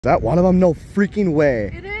That one of them? No freaking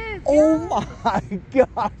way. It is. Oh my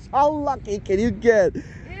gosh, how lucky can you get?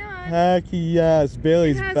 Yeah. Heck yes,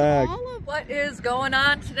 Bailey's back. All of what is going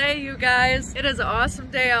on today, you guys. It is an awesome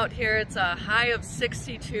day out here. It's a high of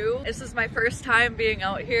 62. This is my first time being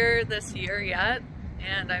out here this year yet,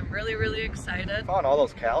 and I'm really excited. Found all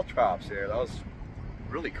those caltrops here. That was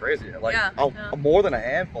really crazy. Like yeah. more than a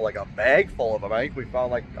handful, like a bag full of them. I think we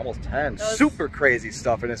found like almost 10. Super crazy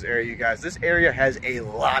stuff in this area, you guys. This area has a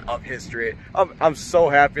lot of history. I'm so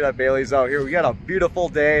happy that Bailey's out here. We got a beautiful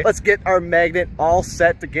day. Let's get our magnet all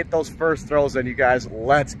set to get those first throws in, you guys.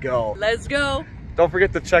 Let's go. Let's go. Don't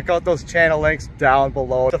forget to check out those channel links down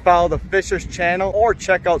below to follow the Fishers channel or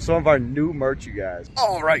check out some of our new merch, you guys.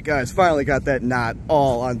 All right, guys, finally got that knot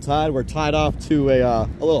all untied. We're tied off to a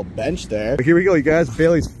little bench there. Here we go, you guys.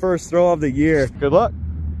 Bailey's first throw of the year. Good luck.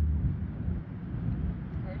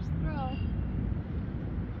 First throw.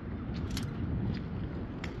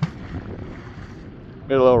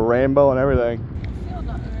 Made a little rainbow and everything. I feel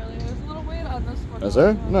nothing really. There's a little weight on this one. Is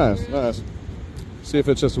there? Nice, nice. See if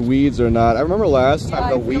it's just weeds or not. I remember last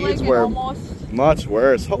time the weeds were much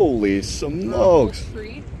worse. Holy smokes.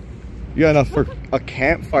 You got enough for a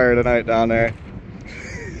campfire tonight down there.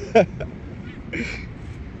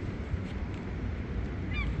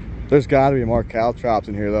 There's got to be more caltrops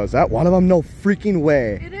in here though. Is that one of them? No freaking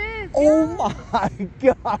way. It is. Oh my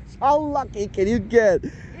gosh. How lucky can you get?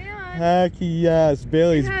 Yeah. Heck yes.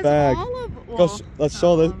 Bailey's back. Let's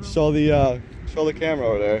show the camera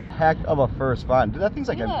over there. Heck of a first find. Dude, that thing's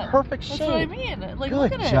like in perfect shape. That's what I mean. Like, good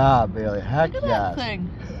look at job, Bailey. Heck look at yes. that thing.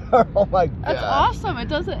 Oh my god. That's awesome. It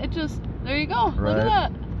doesn't, it just, there you go. Right. Look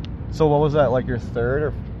at that. So what was that, like your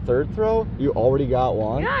third throw? You already got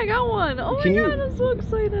one? Yeah, I got one. Oh my god, I'm so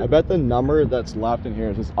excited. I bet the number that's left in here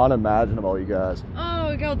is just unimaginable, you guys. Oh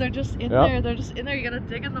my god, they're just in there. They're just in there. You gotta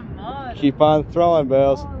dig in the mud. Keep on throwing,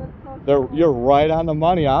 Bales. Oh, that's so You're right on the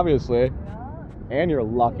money, obviously. yeah. And you're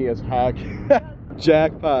lucky as heck.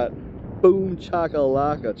 Jackpot. Boom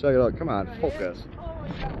chakalaka. Check it out. Come on, focus. Oh my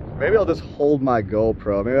god. Maybe I'll just hold my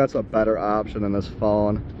GoPro. Maybe that's a better option than this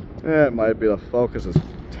phone. It might be. The focus is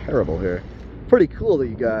terrible here. Pretty cool though,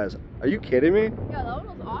 you guys. Are you kidding me? Yeah, that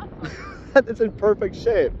one was awesome. It's in perfect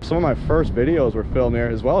shape. Some of my first videos were filmed here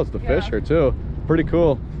as well as the Fisher too. Pretty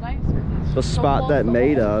cool. Nice. The spot that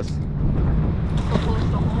made us.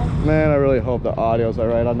 Man, I really hope the audio's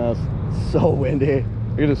alright on this. It's so windy.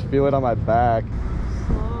 You can just feel it on my back.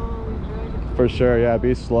 Slowly drag it. For sure, yeah,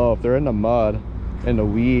 be slow. If they're in the mud, in the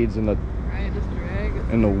weeds, in the just drag it.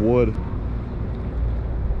 in the wood.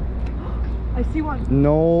 I see one.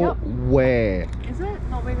 No way. Is it?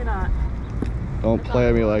 No, maybe not. Don't play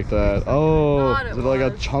at me like that. Oh, is it like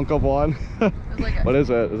a chunk of one? Like what is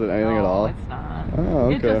it? Is it anything at all? No, it's not.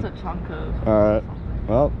 Oh, okay. It's just a chunk of. Alright.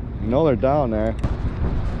 Well, you know they're down there.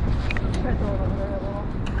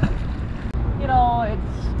 You know,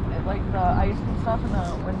 it's like the ice and stuff in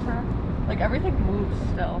the winter. Like everything moves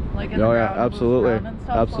still. Like in the ground, absolutely. And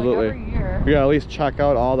stuff. Absolutely. So like every year. We gotta at least check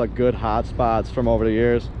out all the good hot spots from over the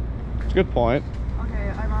years. It's a good point. Okay,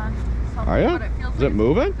 I'm on something. Are you? But it feels Is like it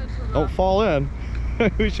moving? the, Don't fall in.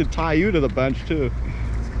 We should tie you to the bench too.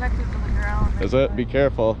 It's connected to the ground. Is it? Be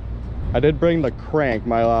careful. I did bring the crank,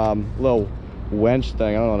 my little wench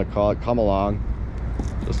thing. I don't know what to call it. Come along,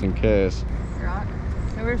 just in case. Yeah.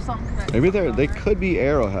 Maybe there's something connected. Maybe they could be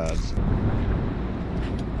arrowheads.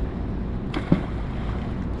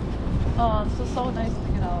 Oh, it's just so nice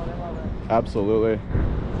to get out. I love it. Absolutely. So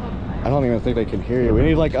nice. I don't even think they can hear you. We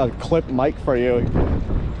need like a clip mic for you.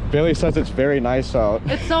 Bailey says it's very nice out.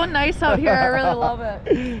 It's so nice out here. I really love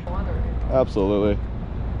it. Absolutely.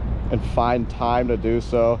 And find time to do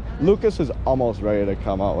so. Lucas is almost ready to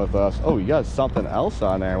come out with us. Oh, you got something else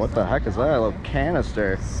on there. What the heck is that? A little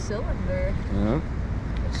canister. Cylinder. Yeah.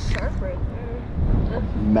 It's sharp right there.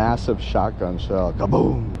 Massive shotgun shell.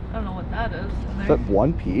 Kaboom. I don't know what that is. Is that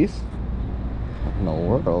one piece? In the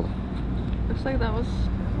world. Looks like that was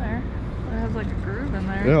in there. It has like a groove in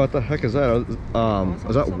there. Yeah, what the heck is that?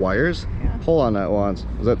 Is that wires? Yeah. Pull on that once.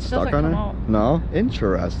 Is that stuck on there? No?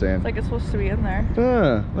 Interesting. It's like it's supposed to be in there.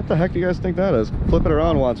 Yeah. What the heck do you guys think that is? Flip it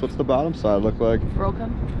around once. What's the bottom side look like?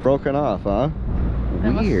 Broken off, huh?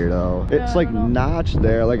 Weirdo. Yeah, it's like notched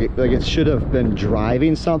there, like it should have been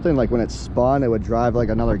driving something. Like when it spun, it would drive like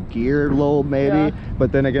another gear lobe maybe. Yeah.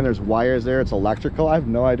 But then again, there's wires there. It's electrical. I have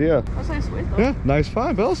no idea. That's nice weight though. Yeah, nice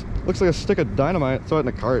find, Bills. Looks like a stick of dynamite. Throw it in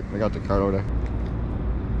the cart. I got the cart over there.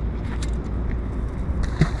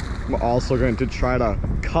 I'm also going to try to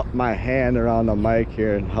cup my hand around the mic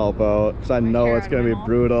here and help out, because I know it's going to be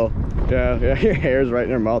brutal. Yeah, your hair's right in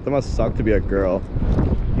your mouth. It must suck to be a girl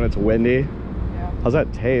when it's windy. Yeah. How's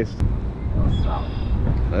that taste? Stop.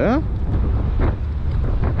 Yeah,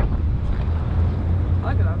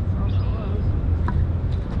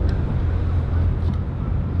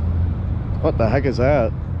 The heck is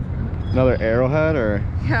that? Another arrowhead or?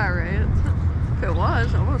 Yeah, right. If it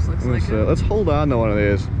was, almost looks like it. Let's hold on to one of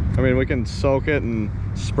these. I mean, we can soak it and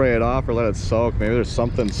spray it off or let it soak. Maybe there's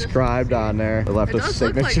something scribed on there that left a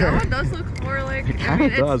signature. That one does look more like. It kind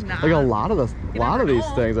of does. Like a lot of these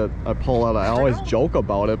things that I pull out, I always joke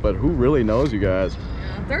about it, but who really knows, you guys?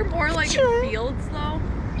 Yeah, they're more like in fields, though.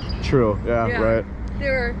 True. Yeah. Right.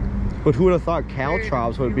 They're. But who would have thought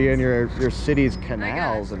caltrops would be in your city's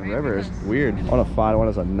canals and rivers? Weird. I want to find one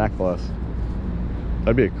as a necklace.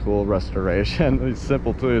 That'd be a cool restoration. It's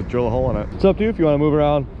simple too, just drill a hole in it. It's up to you if you want to move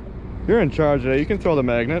around. You're in charge today. You can throw the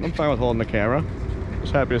magnet. I'm fine with holding the camera.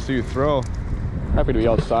 Just happy to see you throw. Happy to be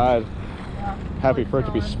outside. Yeah, happy for it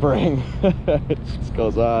to be spring. It just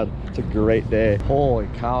goes on. It's a great day. Holy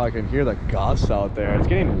cow, I can hear the gusts out there. It's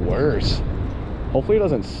getting worse. Hopefully it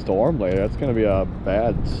doesn't storm later. That's gonna be a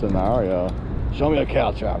bad scenario. Show me a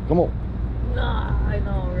caltrop. Come on. Nah, I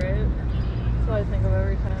know, right? That's what I think of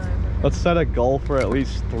every time. Let's set a goal for at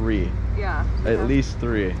least 3. Yeah. At least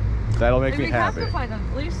 3. That'll make me happy. We have to find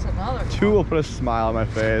at least another 2 will put a smile on my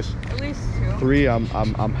face. At least 2. 3, I'm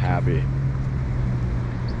happy.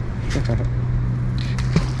 Okay,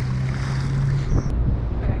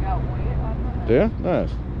 I got weight on that. Yeah,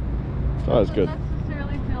 nice. Oh, that's good. I don't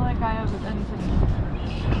necessarily feel like I have anything.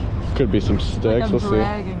 Could be some sticks. Like we'll see.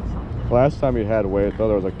 Something. Last time you had weight, though,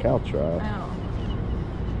 there was a caltrop. I know.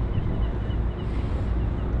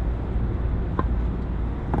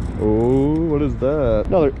 Oh, what is that?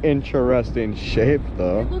 Another interesting shape,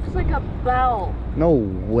 though. It looks like a bell. No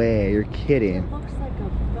way, you're kidding. It looks like a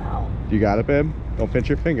bell. You got it, babe? Don't pinch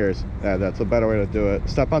your fingers. Yeah, that's a better way to do it.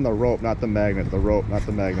 Step on the rope, not the magnet. The rope, not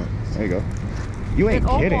the magnet. There you go. You ain't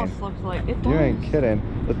kidding. It almost looks like it does. You ain't kidding.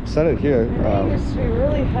 Let's set it here. It used to be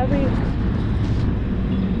really heavy.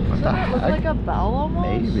 What Doesn't it look like a bell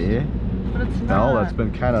almost? Maybe. But it's not. No, that's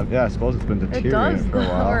been kind of, yeah, I suppose it's been deteriorating for a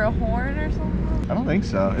while. Or a horn or something? I don't think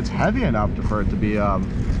so. It's heavy enough for it to be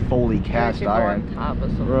fully cast iron. On top of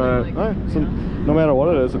something Right. like, So no matter what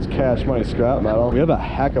it is, it's cash money scrap metal. We have a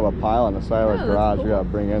heck of a pile on the side of our garage. Cool. We gotta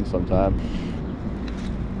bring in sometime.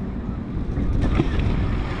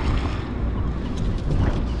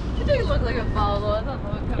 It didn't look like a bell though. I thought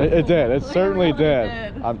that was kind of It did. It certainly did.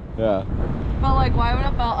 Yeah. But like, why would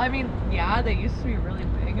a bell? I mean, yeah, they used to be really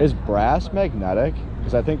big. Is brass magnetic?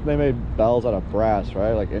 Because I think they made bells out of brass,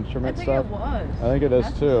 right? Like instrument stuff. I think it was. I think it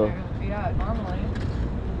is too. Yeah, normally.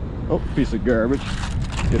 Oh, piece of garbage.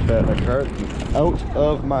 Get that in the cart. Out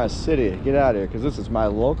of my city. Get out of here, because this is my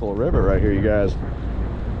local river right here, you guys.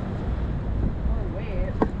 Oh,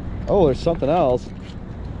 wait. Oh, there's something else.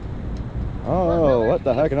 Oh, what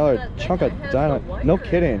the heck? Another chunk of dynamite. No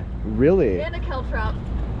kidding. Really? And a caltrop.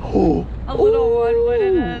 Oh, A little one, what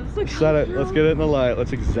it is. let's set it. Let's get it in the light.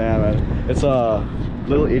 Let's examine. It's a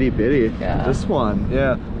little itty bitty. Yeah. This one.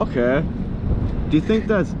 Yeah. Okay. Do you think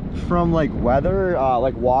that's from like weather,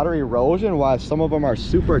 like water erosion, why some of them are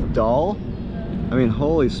super dull? I mean,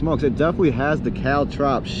 holy smokes, it definitely has the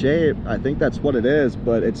caltrop shape. I think that's what it is,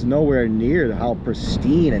 but it's nowhere near how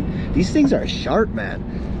pristine. And these things are sharp,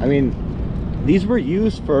 man. I mean, these were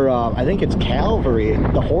used for, I think it's cavalry.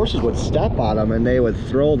 The horses would step on them and they would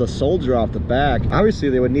throw the soldier off the back. Obviously,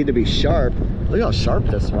 they would need to be sharp. Look how sharp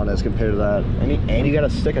this one is compared to that. And you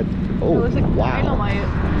gotta stick a, oh, It looks like wow.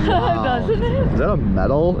 dynamite. Wow. Doesn't it? Is that a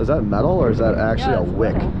metal? Is that metal or is that actually a it's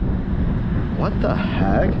wick? metal. What the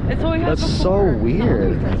heck? It's what we had That's so before.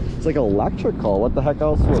 weird. It's like electrical. What the heck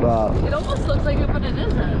else would It almost looks like it, but it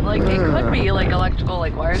isn't. Like, it could be like electrical,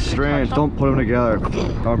 like wires. strange. Don't put them together.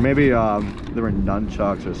 Or maybe there were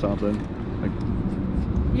nunchucks or something. Like,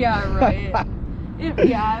 Yeah, right.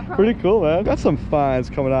 Yeah, pretty cool, man. Got some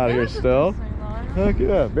finds coming out of here still. Heck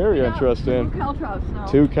yeah, very interesting. 2 caltrops now.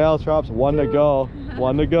 2 caltrops, 1 to go.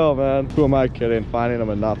 1 to go, man. Who am I kidding? Finding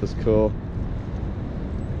them enough is cool.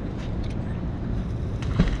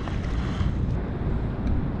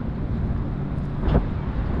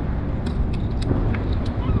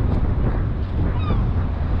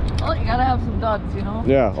 Well, you gotta have some duds, you know?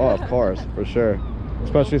 Yeah, oh, of course, for sure.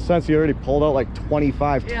 Especially since you already pulled out like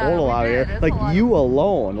 25 total out of here. It's Like you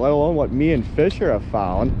alone, let alone what me and Fisher have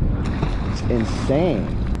found. It's insane.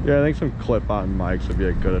 Yeah, I think some clip-on mics would be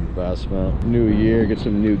a good investment. New year, get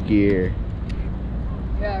some new gear.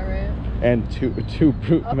 Yeah, right. And two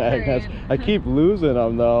brute magnets. I keep losing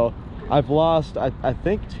them though. I've lost, I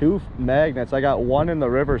think 2 magnets. I got 1 in the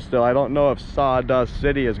river still. I don't know if Sawdust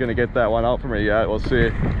City is gonna get that one out for me yet. We'll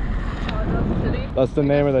see. That's the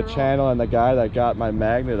name of the channel and the guy that got my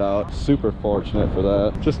magnet out. Super fortunate for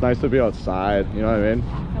that. Just nice to be outside, you know what I mean?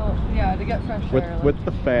 Oh, yeah, to get fresh air. With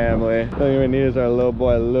the family. The only thing we need is our little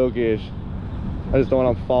boy Lucas. I just don't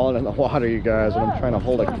want them falling in the water, you guys, when I'm trying to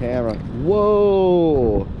hold a camera.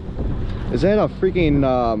 Whoa! Is that a freaking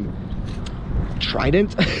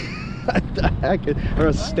trident? What the heck? Or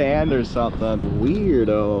a stand or something?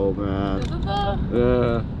 Weirdo, man. Is it though?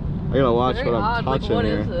 Yeah. I gotta watch what I'm touching what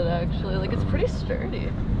here. What is it actually? Like, it's pretty sturdy.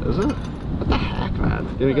 Is it? What the heck, man?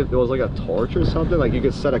 You think it was like a torch or something? Like you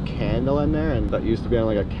could set a candle in there, and that used to be on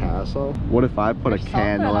like a castle. What if I put a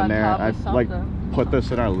candle in there? I like put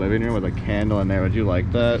this in our living room with a candle in there. Would you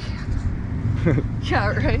like that? Yeah,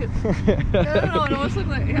 right. I don't know. It almost looked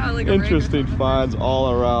like, yeah, like a interesting finds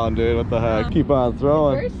all around, dude. What the heck? Keep on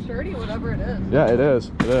throwing. It's very sturdy, whatever it is. Yeah, it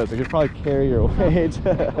is. It is. It could probably carry your weight.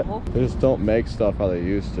 They just don't make stuff how they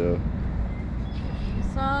used to.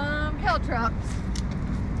 Some caltrops.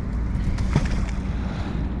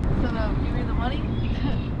 So, give me the money.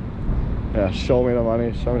 Yeah, show me the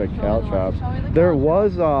money. Show me the caltrops. There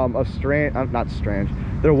was a strange, not strange.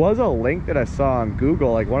 There was a link that I saw on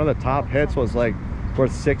Google. Like one of the top hits was like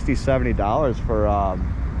worth $60–70 for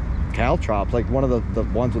caltrops. Like one of the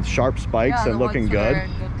ones with sharp spikes and looking good.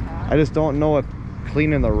 I just don't know if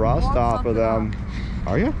cleaning the rust off of them.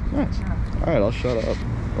 Are you? Nice. Yeah. All right, I'll shut up.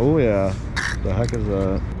 Oh yeah. The heck is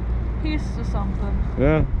that? Piece to something.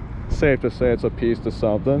 Yeah. Safe to say it's a piece to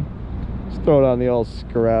something. Just throw it on the old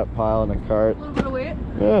scrap pile in the cart. A little bit of weight?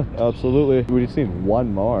 Yeah, absolutely. We just need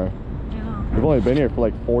one more. Yeah. We've only been here for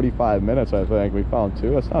like 45 minutes, I think. We found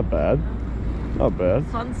two. That's not bad. Not bad.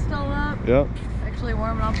 Sun's still up. Yep. Actually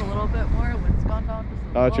warming up a little bit more. Wind's gone down just a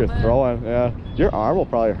little bit. Now that you're throwing, yeah. Your arm will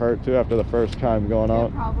probably hurt too after the first time going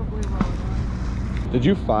out. It probably will. Did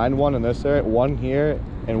you find one in this area? One here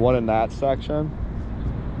and one in that section?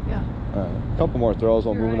 Yeah. A couple more throws,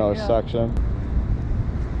 we'll move another section.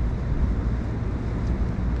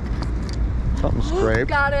 Something scraped.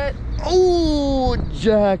 Got it. Oh,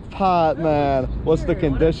 jackpot, man. What's the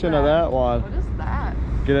condition of that one? What is that?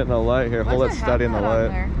 Get it in the light here. Hold it steady in the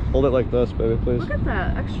light. Hold it like this, baby, please. Look at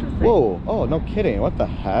that extra thing. Whoa. Oh, no kidding. What the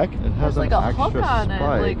heck? It has like an a extra hook on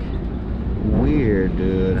spike. it. Like, weird,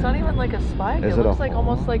 dude. it's not even like a spike. It looks like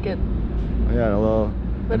almost like it. Yeah, a little.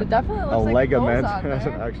 But it definitely looks like ligament. On That's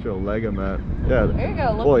an there. extra ligament. Yeah. There you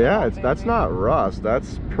go. Look Well, yeah, that's not rust.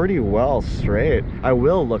 That's pretty well straight. I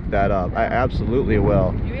will look that up. I absolutely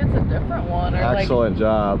will. Maybe it's a different one. Or excellent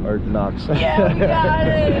job, or Nux. Yeah, we got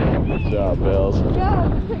it. Good job, Bills. Yeah,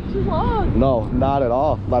 it didn't take too long. No, not at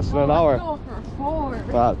all. Less than an hour. Let's go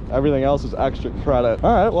for 4. Everything else is extra credit.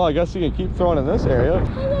 All right, well, I guess you can keep throwing in this area. I'll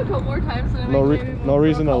do a couple more times. And No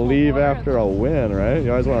reason to leave after a win, right?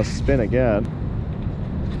 You always want to spin again.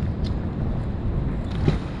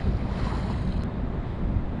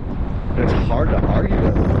 It's hard to argue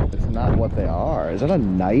that it's not what they are. Is that a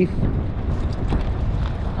knife?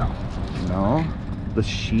 No. The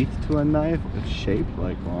sheath to a knife? It's shaped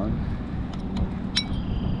like one.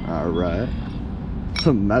 All right.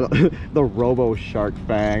 Some metal. The Robo Shark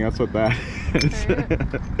Fang. That's what that is.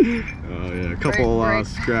 Oh yeah, a couple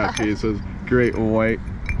scrap pieces. Great white,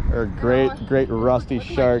 or great rusty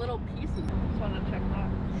shark. Little pieces. Just wanted to check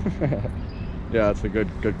that. Yeah, that's a good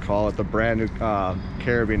call. It's a brand new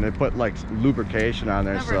carabine. They put like lubrication on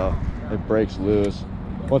there, so it breaks loose.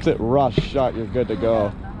 Once it rusts shut, you're good to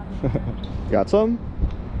go. Got some?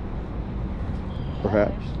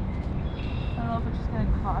 Perhaps. I don't know if it's just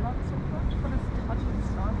getting caught on so much, but it's touching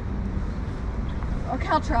stuff. Oh,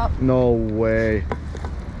 caltrop. No way.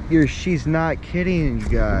 She's not kidding, you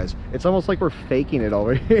guys. It's almost like we're faking it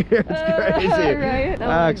over here. It's crazy. Right?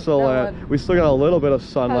 Excellent. We still got a little bit of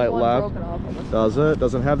sunlight left. Does it?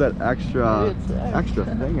 Doesn't have that extra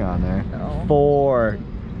thing on there. No. 4.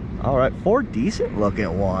 All right, 4 decent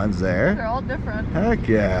looking ones there. They're all different. Heck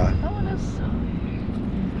yeah. That one is.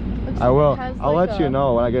 I will. I'll let you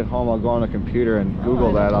know when I get home. I'll go on the computer and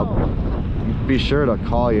Google that. I'll be sure to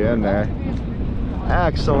call you in there.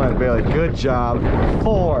 Excellent, Bailey. Good job.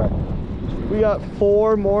 4. We got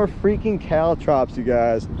 4 more freaking caltrops, you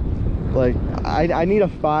guys. Like, I need a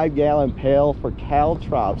 5-gallon pail for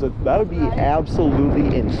caltrops. That would be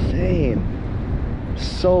absolutely insane.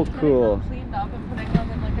 So cool. Cleaned up and putting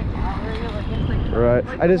them in like a gallery, right.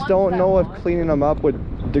 I just don't know if cleaning them up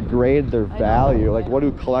would degrade their value. Like, what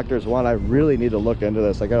do collectors want? I really need to look into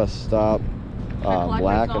this. I gotta stop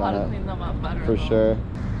lacking on it. For sure.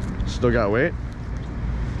 Still got weight?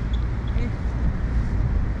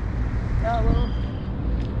 Yeah, a little.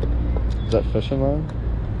 Is that fishing line?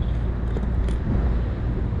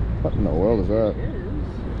 What in the world is that?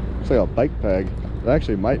 Looks like a bike peg. It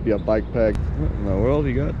actually might be a bike peg. What in the world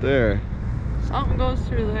you got there? Something goes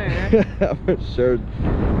through there. For sure.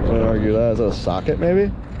 wouldn't argue that. Is that a socket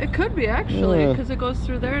maybe? It could be actually, because it goes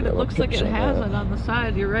through there and it looks like it has it on the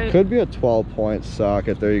side. You're right. Could be a 12-point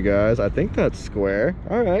socket there, you guys. I think that's square.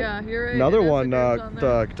 All right. Yeah, you're right. Another one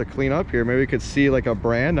to clean up here. Maybe we could see like a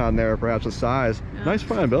brand on there, perhaps a size. Yeah. Nice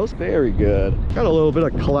find, Bills. Very good. Got a little bit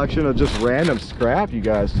of collection of just random scrap, you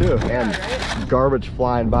guys, too. And right? Garbage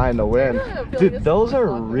flying by in the wind. Yeah, dude, those are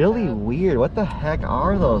really weird. What the heck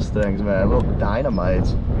are those things, man? Little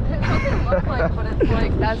dynamites. It's what they look like, but it's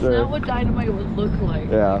like, that's not what dynamite would look like.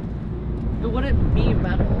 Yeah. It wouldn't be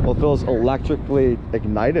metal. Well, if it was electrically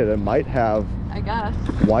ignited, it might have, I guess,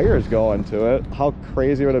 wires going to it. How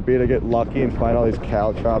crazy would it be to get lucky and find all these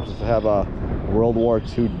caltrops to have a World War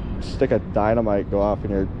II stick of dynamite go off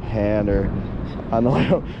in your hand or on the way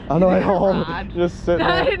home? Just sitting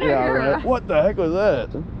there. Yeah, right. What the heck was that?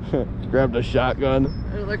 Grabbed a shotgun.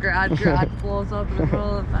 Or the garage blows up in the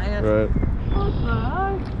middle of the night. Right. What the heck?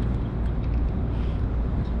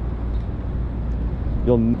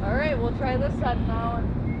 All right, we'll try this set now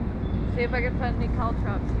and see if I can find any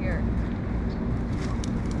caltrops here.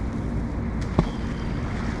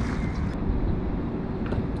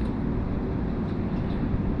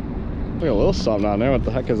 Look, a little something on there. What the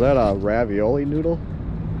heck is that? A ravioli noodle?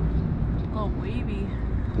 A little wavy.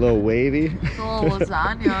 A little wavy? It's a little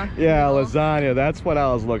lasagna. Yeah, lasagna. That's what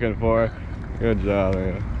I was looking for. Good job,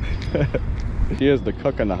 man. She is the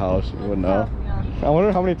cook in the house. You wouldn't know. I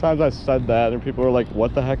wonder how many times I said that and people were like,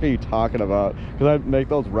 what the heck are you talking about? Because I make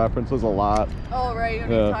those references a lot. Oh, right.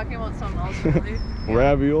 You're talking about something else, really.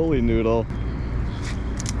 Ravioli noodle.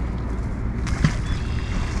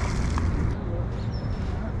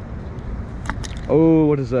 Oh,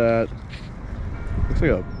 what is that? Looks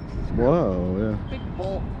like a, whoa, yeah. Big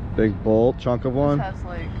bolt. Big bolt, chunk of one. This has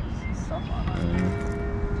like stuff on it.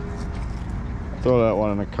 Throw that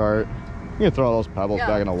one in a cart. You can throw all those pebbles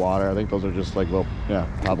back in the water. I think those are just like little,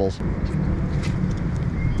 pebbles.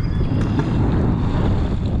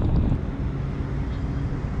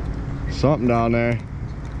 Something down there.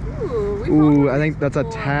 Ooh, I think that's a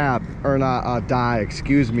tap, or not, a die,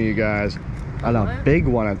 excuse me, you guys. And a big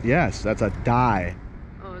one, yes, that's a die.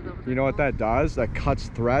 You know what that does? That cuts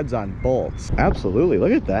threads on bolts. Absolutely,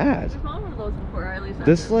 look at that. I've found one of those before, at least.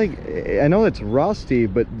 This, like, I know it's rusty,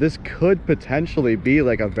 but this could potentially be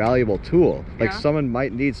like a valuable tool. Like someone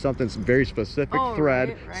might need something very specific,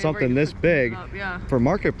 thread, something this big. For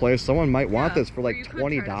marketplace, someone might want this for like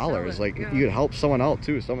 $20. Like you could help someone out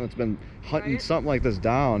too, someone that's been hunting something like this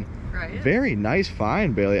down. Very nice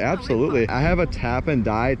find, Bailey. Absolutely. I have a tap and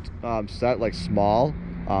die set, like small.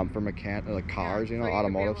 For like cars, you know,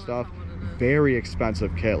 automotive stuff. Very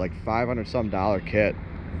expensive kit, like $500-some kit.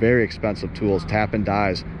 Very expensive tools, tap and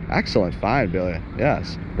dies. Excellent find, Billy.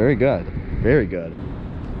 Yes, very good, very good.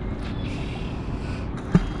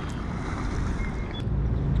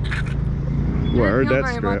 Well, I heard that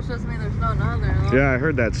scrape. There's nothing on there, though. Yeah, I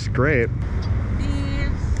heard that scrape.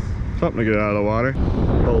 Something to get out of the water.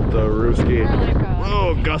 Bolt Rooski.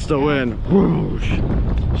 Oh, gust of wind. Whoosh.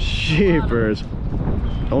 Sheepers.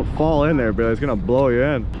 Don't fall in there, Billy. It's gonna blow you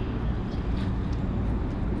in.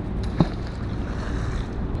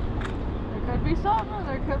 There could be something, or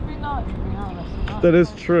there could be not, to be honest. That is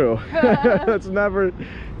true.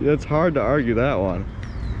 It's hard to argue that one.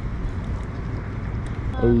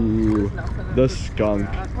 Ooh, the skunk.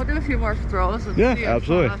 We'll do a few more throws and see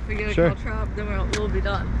absolutely. If we get a sure. trap, then we'll be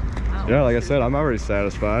done. Yeah, like I said, I'm already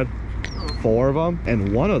satisfied. 4 of them,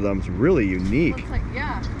 and one of them's really unique. Looks like,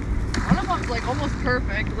 one of them's like almost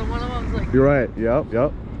perfect, and one of them's like... You're right, yep.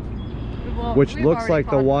 Well, which looks like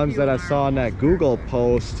the ones that I saw in that Google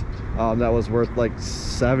post that was worth like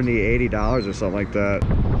 $70, $80 or something like that.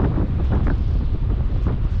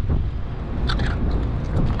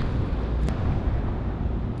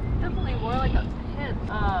 Definitely more like a pit.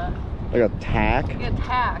 Like a tack? Yeah,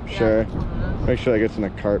 tack. Sure. Make sure that gets in the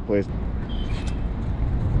cart, please.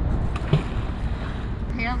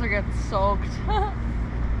 Hands are getting soaked.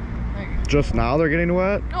 Just now they're getting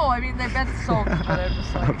wet? No, I mean they've been soaked, but I'm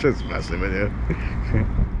just like... I'm just messing with you.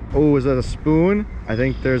 Oh, is that a spoon? I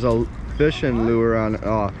think there's a fishing lure on it.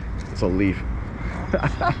 Oh, it's a leaf.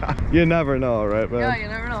 You never know, right, man? Yeah, you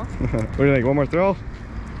never know. What do you think? One more throw?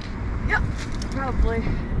 Yep, probably.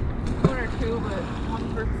 1 or 2, but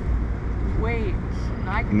one for weight.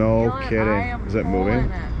 No kidding. Is it moving?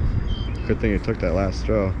 Good thing you took that last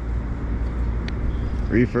straw.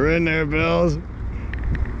 Reefer in there, Bills.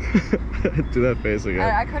 Do that face again.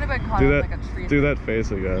 I could have been caught up like a tree. Do that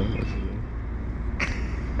face again.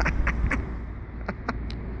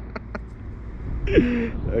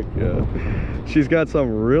 Heck yeah. She's got some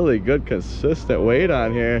really good consistent weight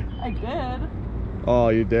on here. I did. Oh,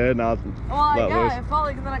 you did? Now well, yeah, it felt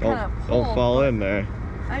like then I kind of pulled. Don't fall in there.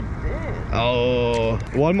 I did. Oh,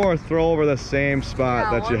 one more throw over the same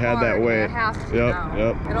spot that you had that weight. I have to yep, now.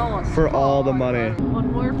 yep. It almost for all the money.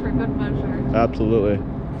 One more for good measure. Absolutely.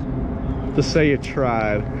 Just say you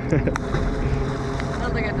tried. I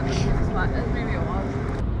don't think I did the same spot. Maybe it was.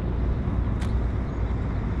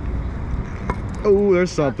 Oh,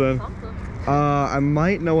 there's something. I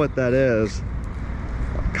might know what that is.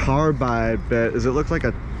 A carbide bit. Does it look like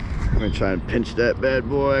a... Let me try and pinch that bad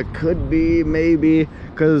boy. It could be, maybe,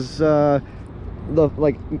 because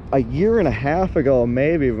like a year and a half ago,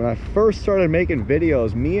 maybe, when I first started making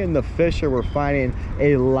videos, me and the fisher were finding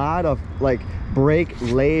a lot of like brake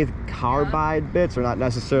lathe carbide bits, or not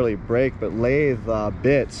necessarily brake, but lathe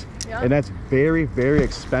bits. And that's very, very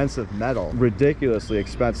expensive metal, ridiculously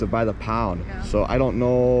expensive by the pound. So I don't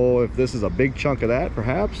know if this is a big chunk of that,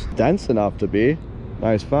 perhaps. Dense enough to be.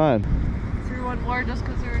 Nice find. Threw one more just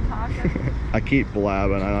because we were talking. I keep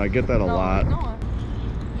blabbing. I get that a lot. No.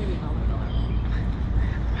 Maybe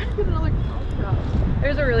another color. There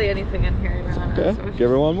isn't really anything in here. Okay, so give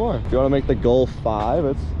her one more. If you want to make the goal 5,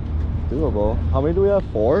 it's doable. How many do we have?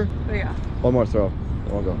 4? Oh, yeah. One more throw.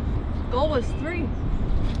 Then we'll go. Goal was 3.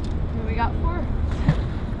 And we got 4.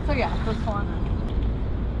 So yeah, this one.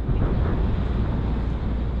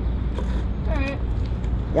 Alright.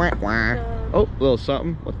 Wah, wah. Oh, a little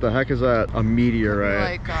something. What the heck is that? A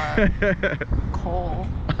meteorite. Like coal.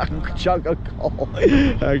 A chunk of coal.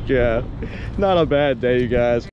 Heck yeah. Not a bad day, you guys.